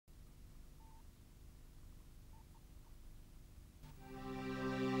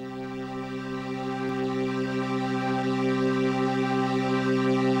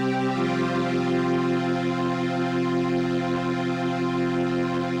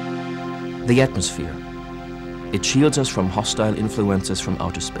The atmosphere. It shields us from hostile influences from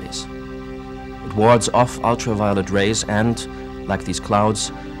outer space. It wards off ultraviolet rays and, like these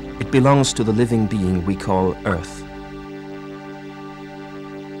clouds, it belongs to the living being we call Earth.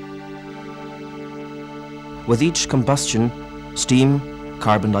 With each combustion, steam,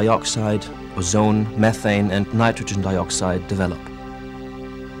 carbon dioxide, ozone, methane, and nitrogen dioxide develop.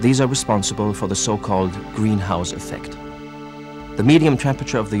 These are responsible for the so-called greenhouse effect. The medium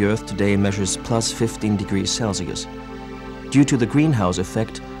temperature of the Earth today measures plus 15 degrees Celsius. Due to the greenhouse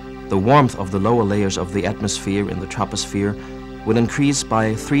effect, the warmth of the lower layers of the atmosphere in the troposphere will increase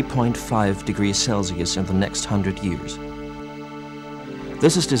by 3.5 degrees Celsius in the next 100 years.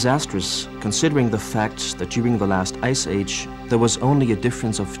 This is disastrous considering the fact that during the last ice age there was only a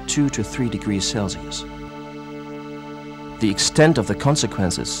difference of 2 to 3 degrees Celsius. The extent of the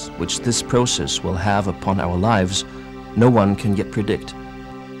consequences which this process will have upon our lives, no one can yet predict.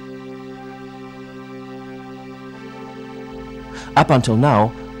 Up until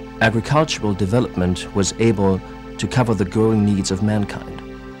now, agricultural development was able to cover the growing needs of mankind.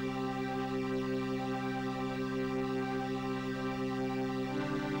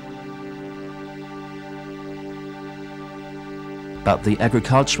 But the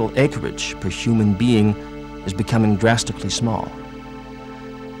agricultural acreage per human being is becoming drastically small.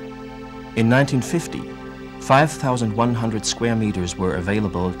 In 1950, 5,100 square meters were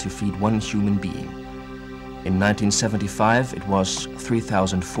available to feed one human being. In 1975, it was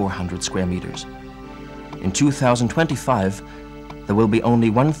 3,400 square meters. In 2025, there will be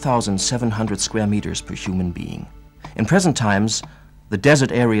only 1,700 square meters per human being. In present times, the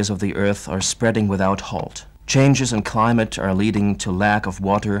desert areas of the Earth are spreading without halt. Changes in climate are leading to lack of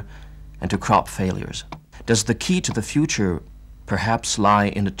water and to crop failures. Does the key to the future perhaps lie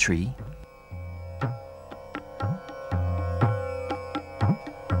in a tree?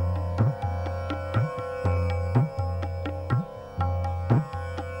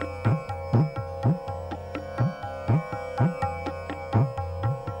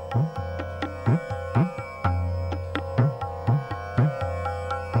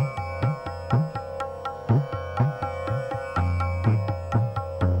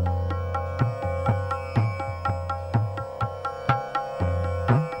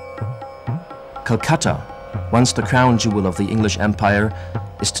 Calcutta, once the crown jewel of the English Empire,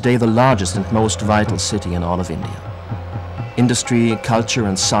 is today the largest and most vital city in all of India. Industry, culture,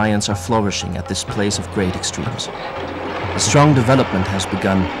 and science are flourishing at this place of great extremes. A strong development has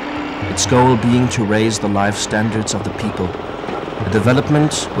begun, its goal being to raise the life standards of the people, a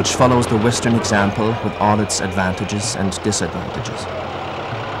development which follows the Western example with all its advantages and disadvantages.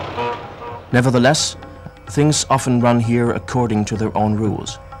 Nevertheless, things often run here according to their own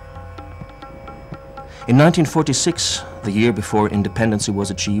rules. In 1946, the year before independence was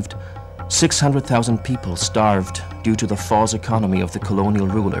achieved, 600,000 people starved due to the false economy of the colonial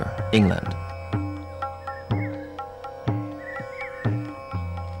ruler, England.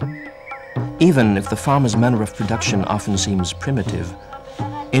 Even if the farmer's manner of production often seems primitive,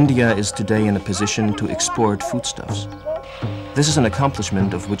 India is today in a position to export foodstuffs. This is an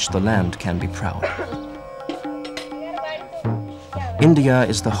accomplishment of which the land can be proud. India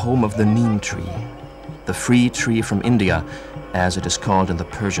is the home of the Neem tree, the free tree from India, as it is called in the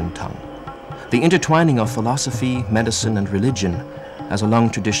Persian tongue. The intertwining of philosophy, medicine, and religion has a long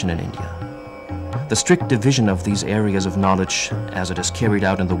tradition in India. The strict division of these areas of knowledge, as it is carried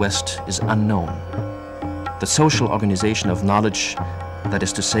out in the West, is unknown. The social organization of knowledge, that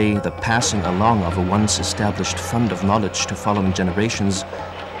is to say, the passing along of a once established fund of knowledge to following generations,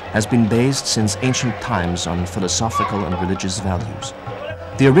 has been based since ancient times on philosophical and religious values.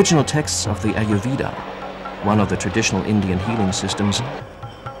 The original texts of the Ayurveda, one of the traditional Indian healing systems,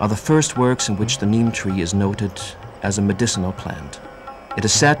 are the first works in which the neem tree is noted as a medicinal plant. It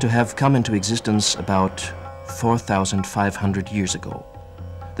is said to have come into existence about 4,500 years ago.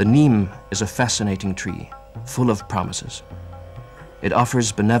 The neem is a fascinating tree, full of promises. It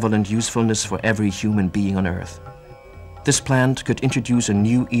offers benevolent usefulness for every human being on Earth. This plant could introduce a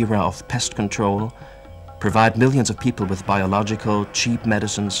new era of pest control, provide millions of people with biological, cheap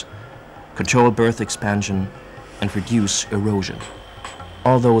medicines, control birth expansion, and reduce erosion.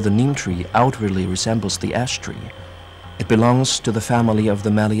 Although the neem tree outwardly resembles the ash tree, it belongs to the family of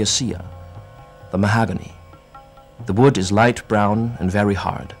the Malaria, the mahogany. The wood is light brown and very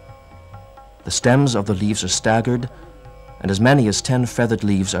hard. The stems of the leaves are staggered, and as many as 10 feathered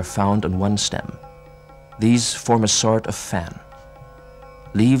leaves are found on one stem. These form a sort of fan.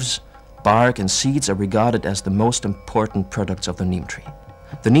 Leaves, bark, and seeds are regarded as the most important products of the neem tree.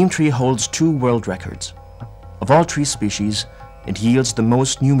 The neem tree holds 2 world records. Of all tree species, It yields the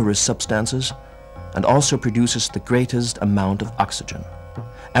most numerous substances and also produces the greatest amount of oxygen.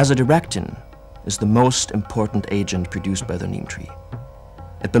 Azadirachtin is the most important agent produced by the neem tree.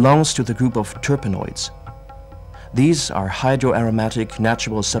 It belongs to the group of terpenoids. These are hydroaromatic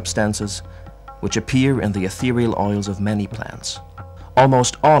natural substances which appear in the ethereal oils of many plants.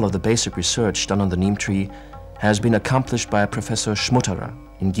 Almost all of the basic research done on the neem tree has been accomplished by Professor Schmutterer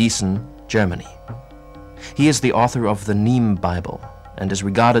in Gießen, Germany. He is the author of the Neem Bible and is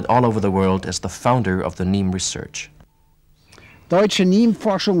regarded all over the world as the founder of the Neem research. Deutsche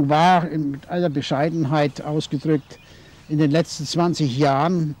Neem-Forschung war, mit aller Bescheidenheit ausgedrückt, in den letzten 20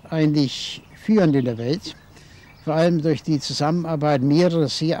 Jahren eigentlich führend in der Welt, vor allem durch die Zusammenarbeit mehrerer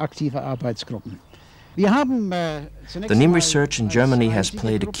sehr aktiver Arbeitsgruppen. The Neem research in Germany has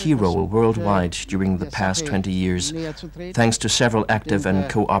played a key role worldwide during the past 20 years, thanks to several active and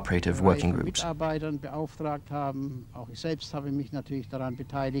cooperative working groups.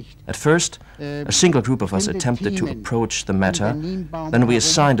 At first, a single group of us attempted to approach the matter, then we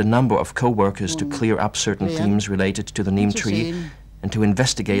assigned a number of co-workers to clear up certain themes related to the neem tree and to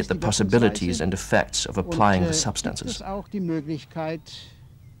investigate the possibilities and effects of applying the substances.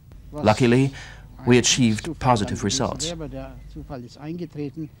 Luckily, we achieved positive results.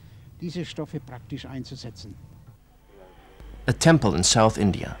 A temple in South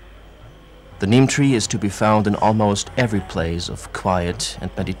India. The neem tree is to be found in almost every place of quiet and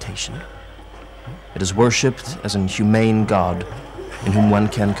meditation. It is worshipped as an humane god in whom one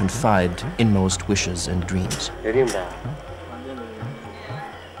can confide inmost wishes and dreams.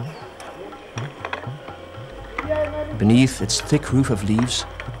 Beneath its thick roof of leaves,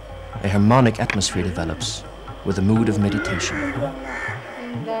 a harmonic atmosphere develops with a mood of meditation.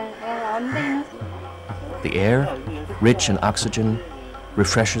 The air, rich in oxygen,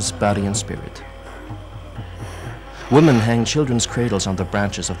 refreshes body and spirit. Women hang children's cradles on the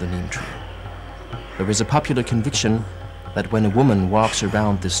branches of the neem tree. There is a popular conviction that when a woman walks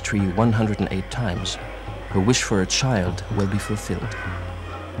around this tree 108 times, her wish for a child will be fulfilled.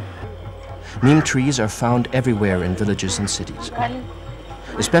 Neem trees are found everywhere in villages and cities.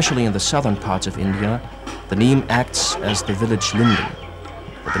 Especially in the southern parts of India, the neem acts as the village linden.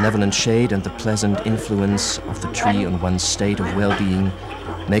 The benevolent shade and the pleasant influence of the tree on one's state of well-being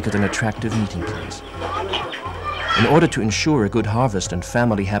make it an attractive meeting place. In order to ensure a good harvest and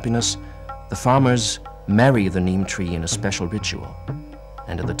family happiness, the farmers marry the neem tree in a special ritual.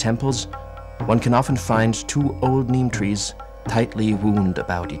 And in the temples, one can often find two old neem trees tightly wound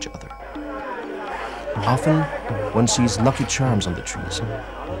about each other. Often, one sees lucky charms on the trees.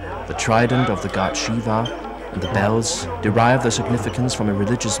 The trident of the god Shiva and the bells derive their significance from a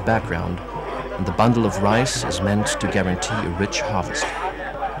religious background, and the bundle of rice is meant to guarantee a rich harvest.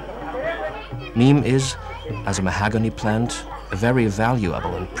 Neem is, as a mahogany plant, a very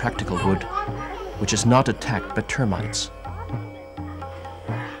valuable and practical wood, which is not attacked by termites.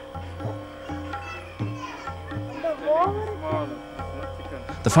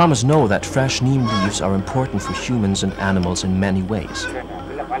 The farmers know that fresh neem leaves are important for humans and animals in many ways.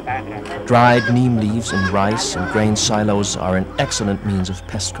 Dried neem leaves in rice and grain silos are an excellent means of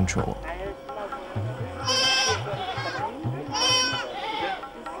pest control.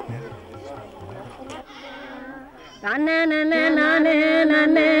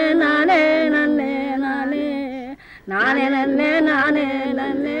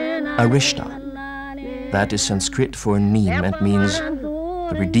 Arishta, that is Sanskrit for neem and means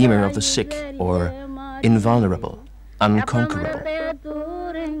the redeemer of the sick, or invulnerable, unconquerable.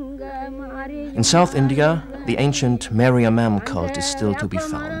 In South India, the ancient Mariamam cult is still to be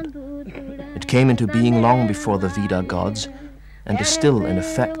found. It came into being long before the Veda gods and is still in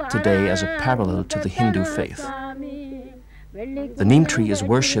effect today as a parallel to the Hindu faith. The neem tree is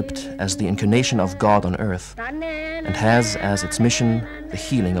worshipped as the incarnation of God on earth and has as its mission the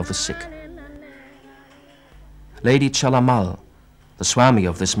healing of the sick. Lady Chalamal, the Swami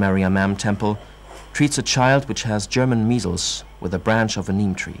of this Mariamam temple, treats a child which has German measles with a branch of a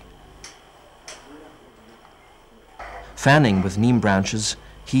neem tree. Fanning with neem branches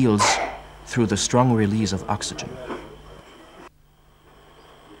heals through the strong release of oxygen.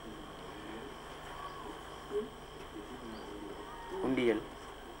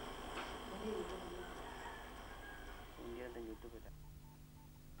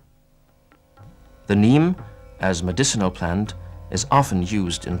 The neem, as medicinal plant, is often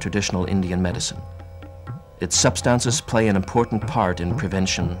used in traditional Indian medicine. Its substances play an important part in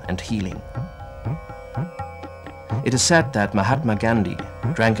prevention and healing. It is said that Mahatma Gandhi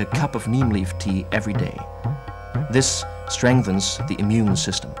drank a cup of neem leaf tea every day. This strengthens the immune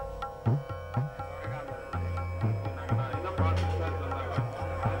system.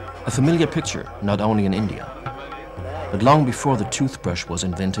 A familiar picture, not only in India. But long before the toothbrush was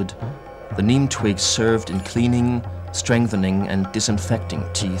invented, the neem twig served in cleaning, strengthening and disinfecting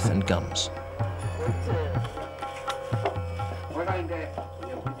teeth and gums.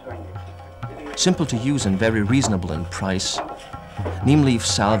 Simple to use and very reasonable in price, neem leaf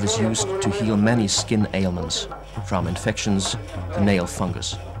salve is used to heal many skin ailments, from infections to nail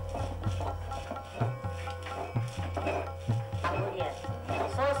fungus.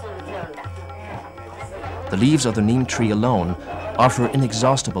 The leaves of the neem tree alone offer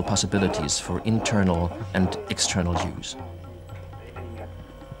inexhaustible possibilities for internal and external use.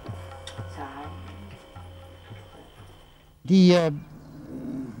 Die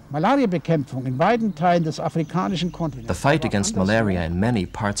Malariabekämpfung in weiten Teilen des afrikanischen Kontinents. The fight against malaria in many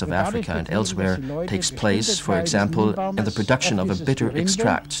parts of Africa and elsewhere takes place, for example, in the production of a bitter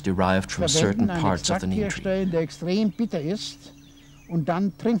extract derived from certain parts of the neem tree. Der extrem bitter ist und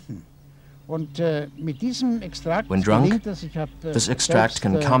dann trinken. When drunk, this extract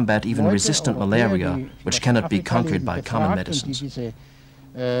can combat even resistant malaria, which cannot be conquered by common medicines. When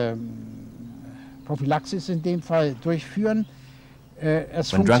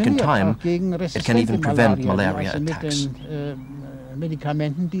drunk in time, it can even prevent malaria attacks.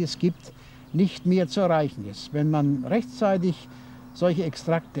 Medikamenten, die es gibt, nicht mehr zu erreichen ist. Wenn man rechtzeitig solche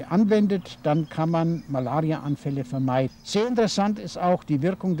Extrakte anwendet, dann kann man Malariaanfälle vermeiden. Sehr interessant ist auch die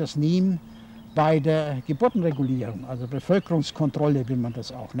Wirkung des Neem bei der Geburtenregulierung, also Bevölkerungskontrolle, wie man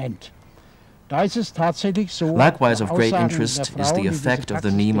das auch nennt. Da ist es tatsächlich so, likewise of great interest is the effect of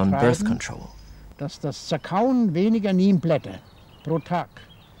the neem on birth control. Dass das Zerkauen weniger Neemblätter pro Tag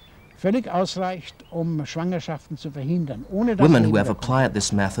völlig ausreicht, Schwangerschaften zu verhindern, ohne dass Women who have applied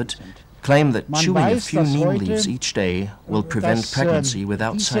this method claim that chewing a few neem leaves each day will prevent pregnancy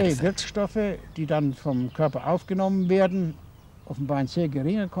without side effects. Wirkstoffe, die dann vom Körper aufgenommen werden, offenbar in sehr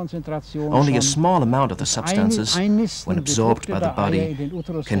geringer Konzentration, only a small amount of the substances, when absorbed by the body,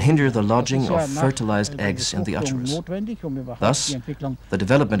 can hinder the lodging of fertilized eggs in the uterus. Thus, the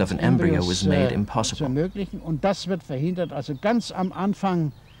development of an embryo is made impossible. Und das wird verhindert, also ganz am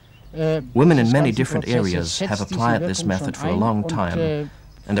Anfang. Women in many different areas have applied this method for a long time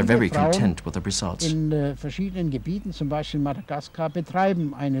and are very content with the results. In verschiedenen Gebieten, zum Beispiel Madagaskar,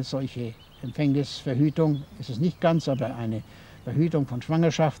 betreiben eine solche Empfängnisverhütung. Es ist nicht ganz, aber eine Verhütung von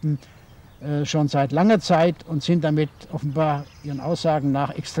Schwangerschaften schon seit langer Zeit und sind damit offenbar ihren Aussagen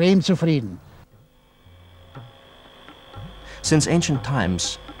nach extrem zufrieden. Since ancient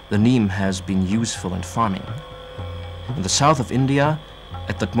times, the neem has been useful in farming. In the south of India,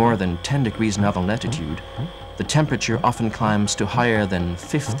 at that more than 10 degrees northern latitude, the temperature often climbs to higher than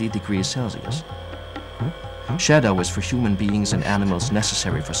 50 degrees Celsius. Shadow is for human beings and animals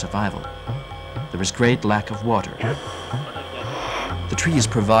necessary for survival. There is great lack of water. The trees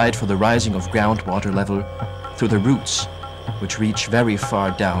provide for the rising of groundwater level through the roots, which reach very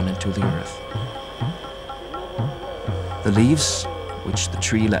far down into the earth. The leaves, which the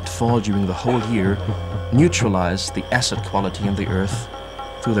tree let fall during the whole year, neutralize the acid quality in the earth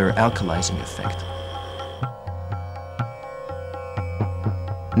through their alkalizing effect.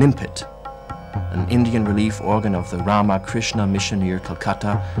 Nimpit, an Indian relief organ of the Ramakrishna Mission near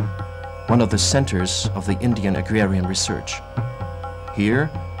Calcutta, one of the centers of the Indian agrarian research. Here,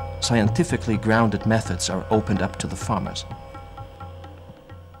 scientifically grounded methods are opened up to the farmers.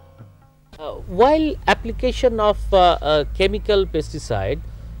 While application of chemical pesticide,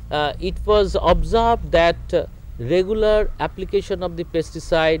 it was observed that regular application of the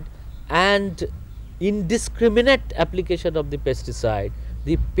pesticide and indiscriminate application of the pesticide,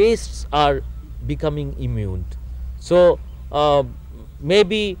 the pests are becoming immune. So,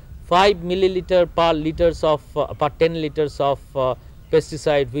 maybe 5 milliliter per liters of per 10 liters of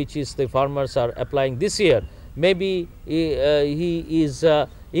pesticide which is the farmers are applying this year, maybe he is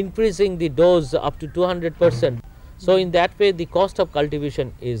increasing the dose up to 200%. So, in that way the cost of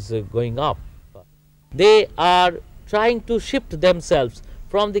cultivation is going up. They are trying to shift themselves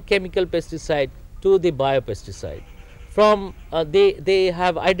from the chemical pesticide to the biopesticide. From they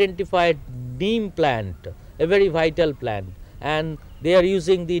have identified neem plant, a very vital plant, and they are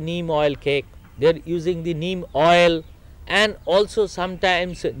using the neem oil cake, they are using the neem oil, and also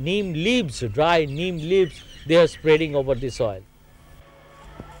sometimes neem leaves, dry neem leaves, they are spreading over the soil.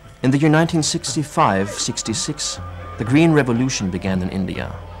 In the year 1965-66, the Green Revolution began in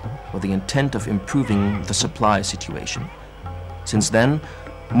India with the intent of improving the supply situation. Since then,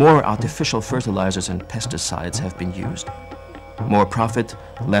 more artificial fertilizers and pesticides have been used. More profit,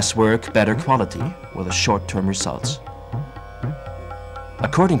 less work, better quality were the short-term results.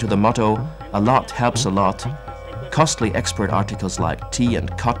 According to the motto, "A lot helps a lot," costly export articles like tea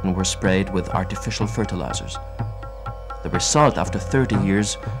and cotton were sprayed with artificial fertilizers. The result after 30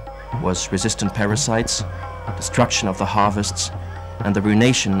 years was resistant parasites, destruction of the harvests, and the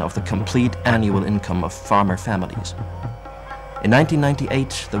ruination of the complete annual income of farmer families. In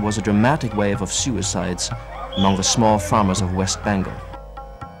 1998, there was a dramatic wave of suicides among the small farmers of West Bengal.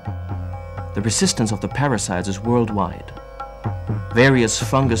 The resistance of the parasites is worldwide. Various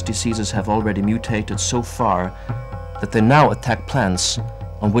fungus diseases have already mutated so far that they now attack plants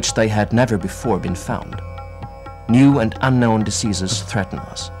on which they had never before been found. New and unknown diseases threaten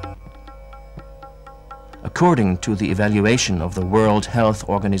us. According to the evaluation of the World Health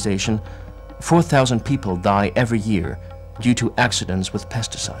Organization, 4,000 people die every year due to accidents with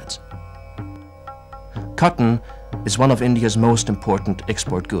pesticides. Cotton is one of India's most important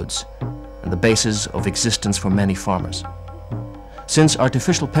export goods and the basis of existence for many farmers. Since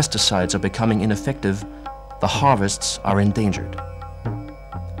artificial pesticides are becoming ineffective, the harvests are endangered.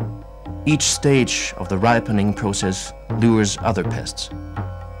 Each stage of the ripening process lures other pests.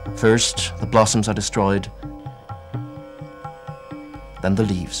 First, the blossoms are destroyed, then the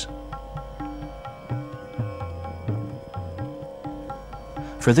leaves.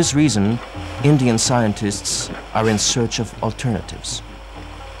 For this reason, Indian scientists are in search of alternatives.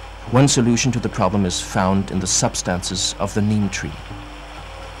 One solution to the problem is found in the substances of the neem tree.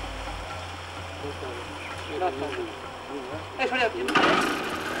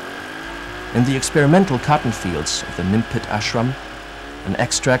 In the experimental cotton fields of the Nimpit ashram, an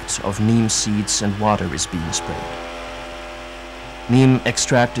extract of neem seeds and water is being sprayed. Neem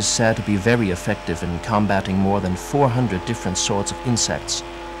extract is said to be very effective in combating more than 400 different sorts of insects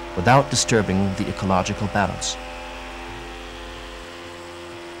without disturbing the ecological balance.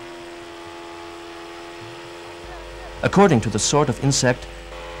 According to the sort of insect,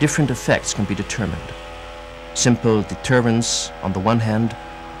 different effects can be determined. Simple deterrence on the one hand,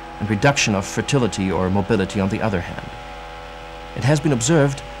 and reduction of fertility or mobility on the other hand. It has been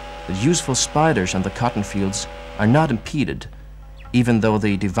observed that useful spiders on the cotton fields are not impeded, even though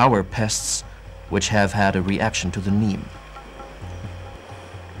they devour pests which have had a reaction to the neem.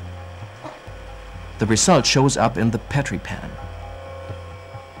 The result shows up in the Petri pan.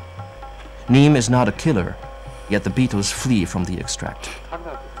 Neem is not a killer, yet the beetles flee from the extract.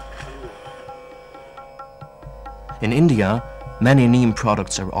 In India, many neem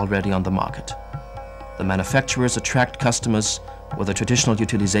products are already on the market. The manufacturers attract customers with a traditional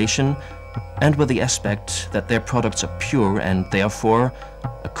utilization and with the aspect that their products are pure and therefore,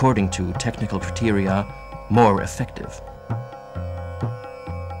 according to technical criteria, more effective.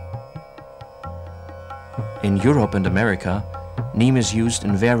 In Europe and America, neem is used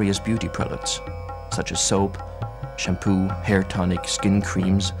in various beauty products, such as soap, shampoo, hair tonic, skin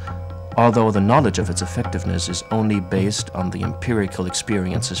creams, although the knowledge of its effectiveness is only based on the empirical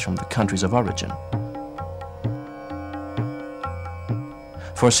experiences from the countries of origin.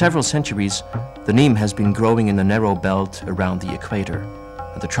 For several centuries, the neem has been growing in a narrow belt around the equator,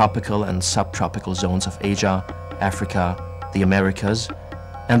 in the tropical and subtropical zones of Asia, Africa, the Americas,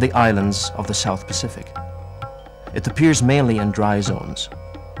 and the islands of the South Pacific. It appears mainly in dry zones.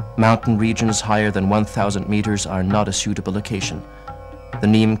 Mountain regions higher than 1,000 meters are not a suitable location. The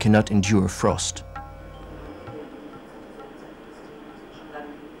neem cannot endure frost.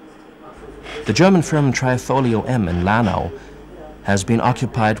 The German firm Trifolio M in Lanau has been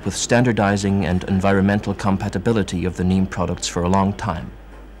occupied with standardizing and environmental compatibility of the neem products for a long time.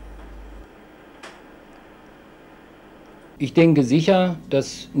 Ich denke sicher,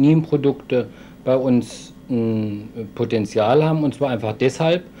 dass Neem-Produkte bei uns ein Potenzial haben, und zwar einfach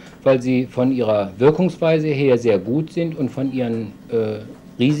deshalb, weil sie von ihrer Wirkungsweise her sehr gut sind und von ihren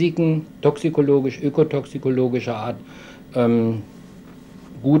Risiken ökotoxikologischer Art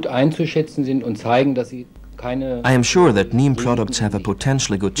gut einzuschätzen sind und zeigen, dass sie keine... I am sure that neem products have a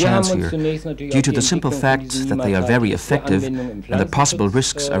potentially good chance here due to the simple fact that they are very effective and the possible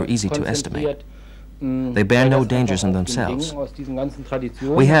risks are easy to estimate. They bear no dangers in themselves.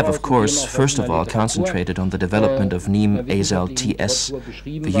 We have, of course, first of all concentrated on the development of Neem Azel TS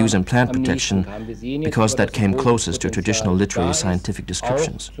for use in plant protection because that came closest to traditional literary scientific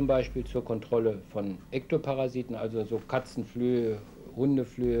descriptions.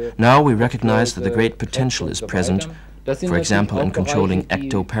 Now we recognize that the great potential is present, for example in controlling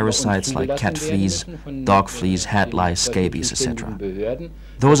ectoparasites like cat fleas, dog fleas, hat lice, scabies, etc.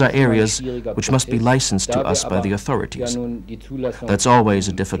 Those are areas which must be licensed to us by the authorities. That's always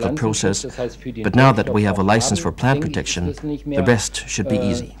a difficult process, but now that we have a license for plant protection, the rest should be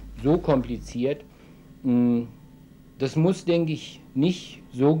easy. Das muss, denke ich, nicht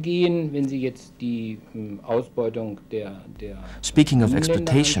so gehen, wenn Sie jetzt die Ausbeutung der Speaking of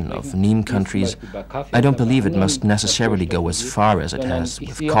exploitation of Neem countries, I don't believe it must necessarily go as far as it has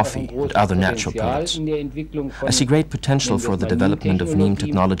with coffee and other natural products. I see great potential for the development of Neem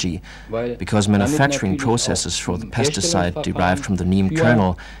technology because manufacturing processes for the pesticide derived from the Neem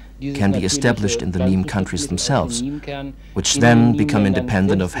kernel can be established in the Neem countries themselves, which then become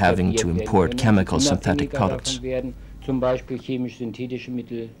independent of having to import chemical synthetic products. Zum Beispiel chemisch-synthetische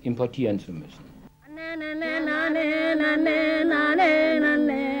Mittel importieren zu müssen.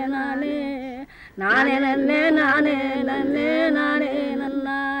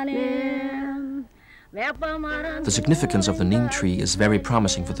 The significance of the neem tree is very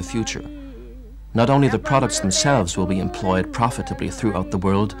promising for the future. Not only the products themselves will be employed profitably throughout the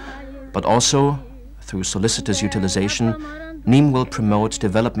world, but also, through solicitous utilization, Neem will promote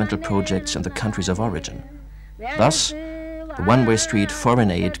developmental projects in the countries of origin. Thus, the one-way street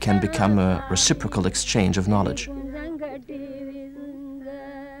foreign aid can become a reciprocal exchange of knowledge.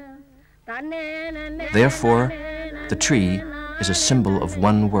 Therefore, the tree is a symbol of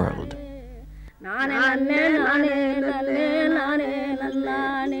one world.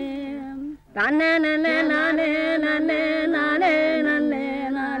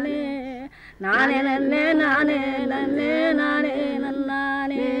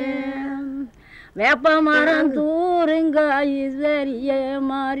 Vepamaram Turinga is very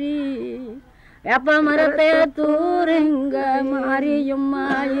Mari. Vepamarate Turinga Mari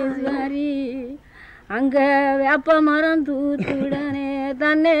Yuma is very Anga Vepamaram Tudane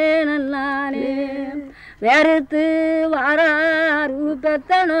Tanenalane Veritu Vara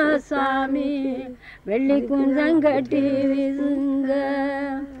Rupetana Sami Velikunzangati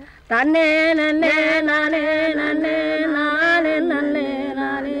Vizunga Tanenane Nane Nane Nane Nane Nane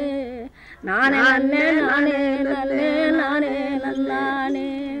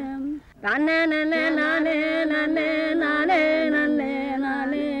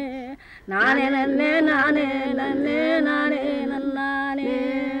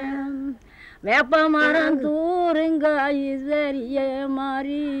Vepamaram Turinga is very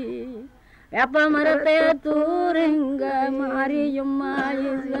Mari. Vepamarate Turinga Mari Yuma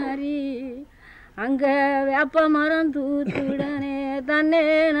is very Anga Vepamaram Tudane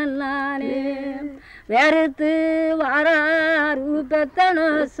Tanenalane Veritu Vara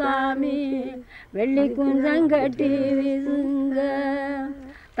Rupetana Sami Velikunzangati Vizunga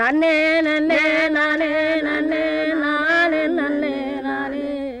Tanenane Nane Nane Nane Nane Nane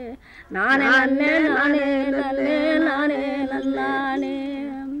Nane Nane Nane Nane Nane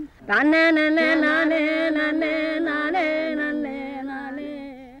Tanenane Nane Nane Nane Nane Nane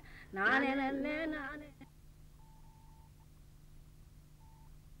Nane Nane